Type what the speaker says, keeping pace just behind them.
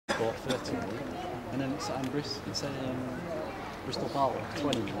Airport 30 minutes, and then it's at Bristol Power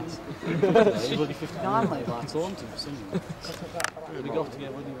 20 minutes. You're bloody 59 mate by Taunton for some reason. We got to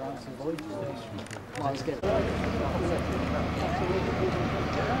get bloody round to the voyage. Well, let's get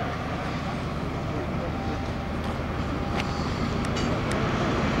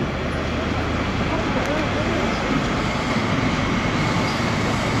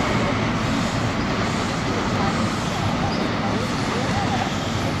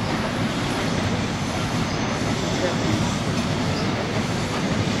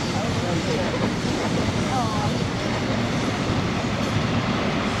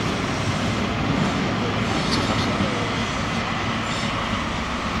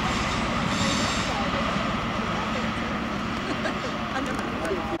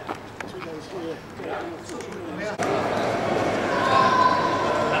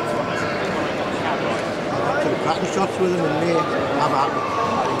cracking shots with them and me. I'm happy.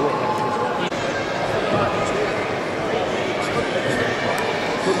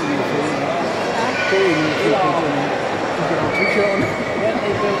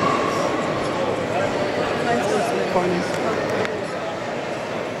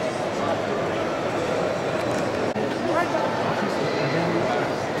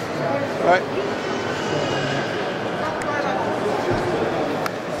 Right.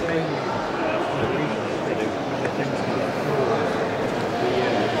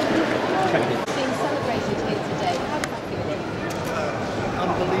 Being celebrated here today, how does that feel?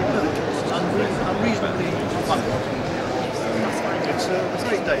 Unbelievable. Unreasonably fun. It's a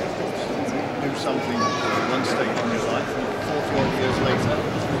great day, of course. Do something at one stage in your life, and 40 odd years later,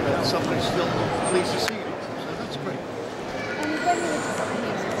 somebody still pleased to see you. So that's great. And when you were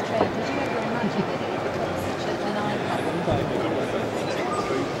designing this train, did you ever imagine that it would become such an icon?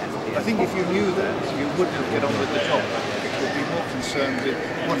 I think if you knew that, you wouldn't get on with the job. You would be more concerned with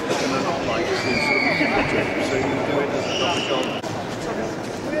what it's going to look like as the sort of project. So you do it as a proper job.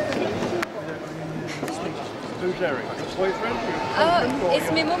 Who's Eric? Your boyfriend? Oh, it's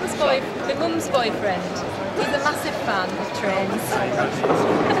my mum's boyfriend. He's a massive fan of trains.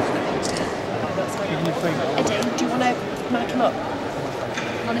 Eddie, do you want to mark him up?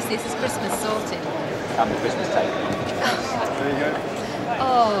 Honestly, this is Christmas sorted. the Christmas tape. There you go.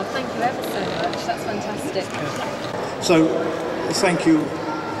 Oh, thank you ever so much. That's fantastic. So, thank you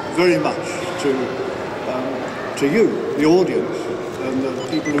very much to you, the audience, and the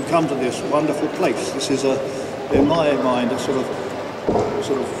people who come to this wonderful place. This is in my mind, a sort of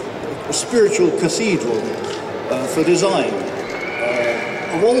a spiritual cathedral for design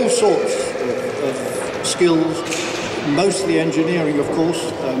of all sorts of skills, mostly engineering, of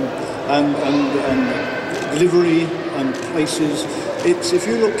course, and delivery and places. If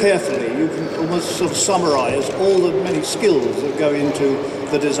you look carefully, you can almost sort of summarise all the many skills that go into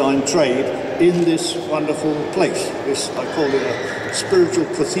the design trade in this wonderful place. This, I call it a spiritual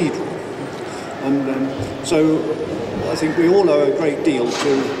cathedral. And so I think we all owe a great deal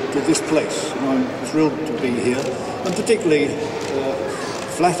to this place. And I'm thrilled to be here, and particularly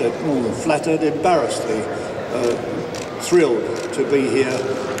flattered, embarrassedly thrilled to be here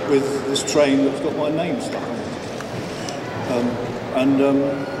with this train that's got my name stuck on it.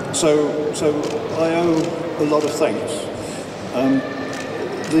 So I owe a lot of thanks.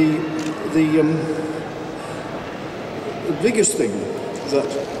 The biggest thing that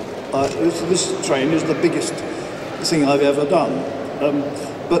this train is the biggest thing I've ever done.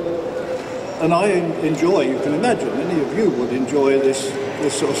 And I enjoy, you can imagine, any of you would enjoy this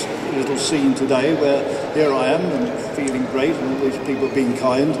sort of little scene today where here I am and feeling great and all these people being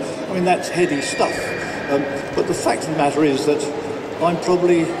kind. I mean, that's heady stuff. But the fact of the matter is that I'm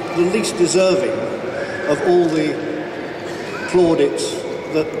probably the least deserving of all the plaudits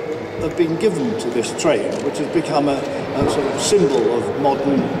that have been given to this train, which has become a sort of symbol of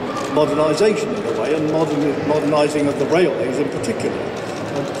modernisation in a way, and modernising of the railways in particular.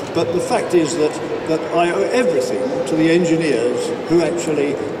 But the fact is that I owe everything to the engineers who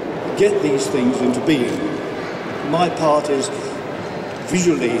actually get these things into being. My part is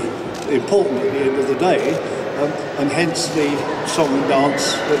visually important at the end of the day, and hence the song and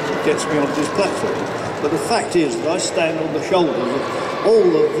dance that gets me onto this platform. But the fact is that I stand on the shoulders of all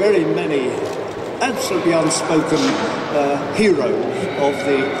the very many absolutely unspoken heroes of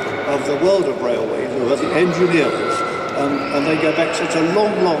the world of railways, who are the engineers, and they go back such a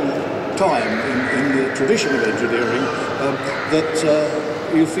long time in the tradition of engineering that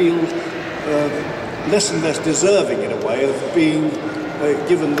you feel less and less deserving in a way of being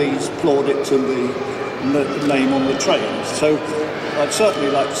given these plaudits and the name on the trains. So I'd certainly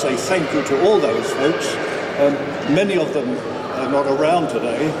like to say thank you to all those folks. Many of them not around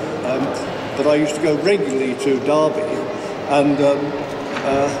today, but I used to go regularly to Derby and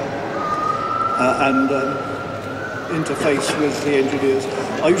interface with the engineers.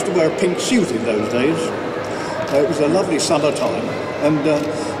 I used to wear a pink suit in those days. It was a lovely summertime, and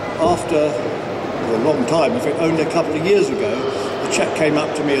after a long time, I think only a couple of years ago, a chap came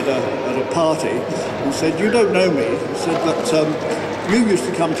up to me at a party and said, "You don't know me." He said, "But you used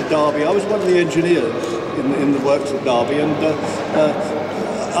to come to Derby. I was one of the engineers in the works at Derby, and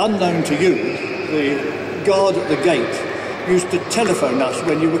unknown to you, the guard at the gate used to telephone us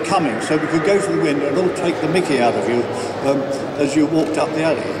when you were coming, so we could go to the window and all take the mickey out of you as you walked up the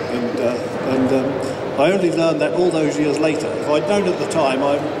alley." And I only learned that all those years later. If I'd known at the time,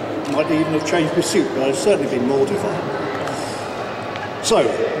 I might even have changed my suit, but I'd certainly been mortified. So,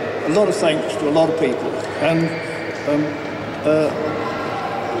 a lot of thanks to a lot of people, and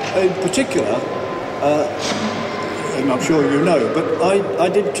in particular, and I'm sure you know, but I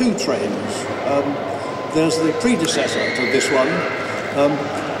did 2 trains. There's the predecessor to this one,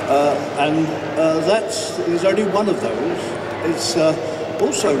 and there's only one of those. It's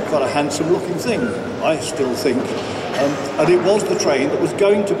also quite a handsome looking thing, I still think, and it was the train that was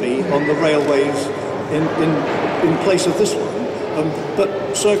going to be on the railways in place of this one, but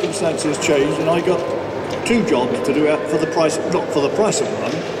circumstances changed, and I got 2 jobs to do for the price, not for the price of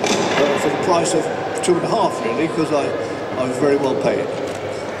one, for the price of 2.5 really, because I was very well paid.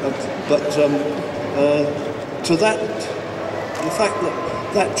 To that, the fact that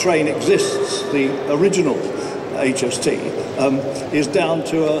that train exists, the original HST, is down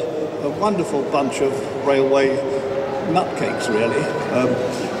to a wonderful bunch of railway nutcakes, really,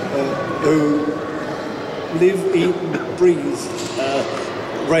 who live, eat, breathe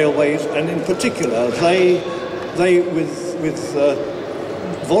railways, and in particular, they with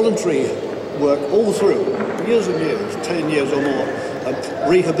voluntary work all through, years and years, 10 years or more,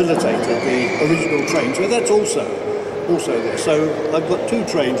 rehabilitated the original train. So that's also there. So I've got 2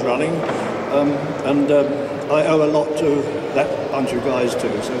 trains running, and I owe a lot to that bunch of guys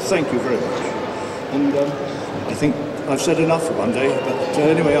too. So thank you very much. And I think I've said enough for one day, but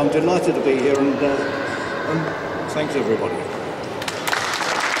anyway, I'm delighted to be here, and thanks everybody.